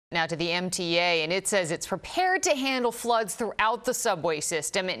Now to the MTA, and it says it's prepared to handle floods throughout the subway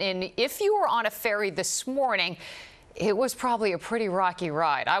system. And if you were on a ferry this morning, it was probably a pretty rocky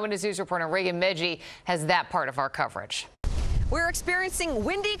ride. Eyewitness News reporter Raegan Medgie has that part of our coverage. We're experiencing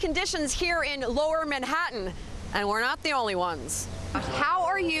windy conditions here in Lower Manhattan, and we're not the only ones. How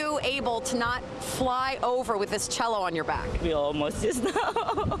are you able to not fly over with this cello on your back? We almost just know.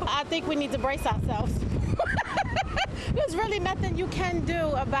 I think we need to brace ourselves. There's really nothing you can do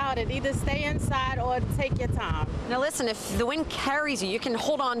about it. Either stay inside or take your time. Now listen, if the wind carries you, you can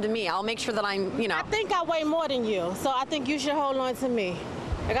hold on to me. I'll make sure that I'm, I think I weigh more than you, so I think you should hold on to me.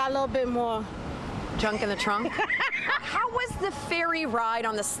 I got a little bit more junk in the trunk. How was the ferry ride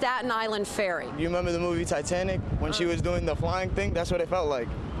on the Staten Island ferry? You remember the movie Titanic when she was doing the flying thing? That's what it felt like.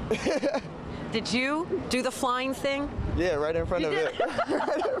 Did you do the flying thing? Yeah, right in front of it.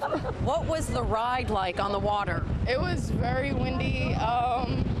 What was the ride like on the water? It was very windy.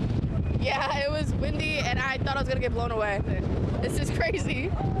 Yeah, it was windy, and I thought I was gonna get blown away. This is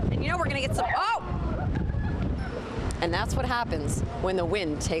crazy. And we're gonna get some, and that's what happens when the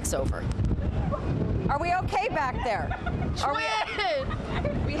wind takes over. Are we okay back there?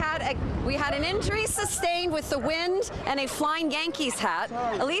 We had an injury sustained with the wind and a flying Yankees hat.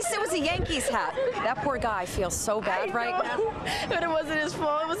 At least it was a Yankees hat. That poor guy feels so bad right now. But it wasn't his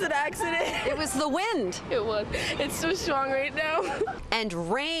fault. It was an accident. It was the wind. It was. It's so strong right now.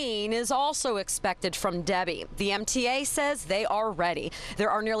 And rain is also expected from Debby. The MTA says they are ready. There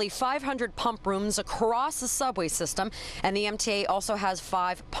are nearly 500 pump rooms across the subway system, and the MTA also has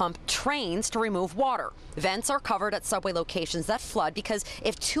 5 pump trains to remove water. Vents are covered at subway locations that flood because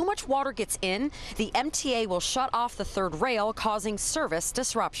if too much water gets in, the MTA will shut off the third rail, causing service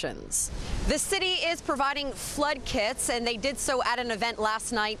disruptions. The city is providing flood kits, and they did so at an event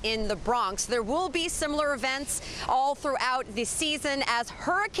last night in the Bronx. There will be similar events all throughout the season as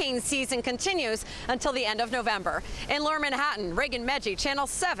hurricane season continues until the end of November. In Lower Manhattan, Raegan Medgie, Channel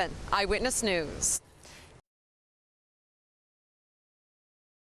 7 Eyewitness News.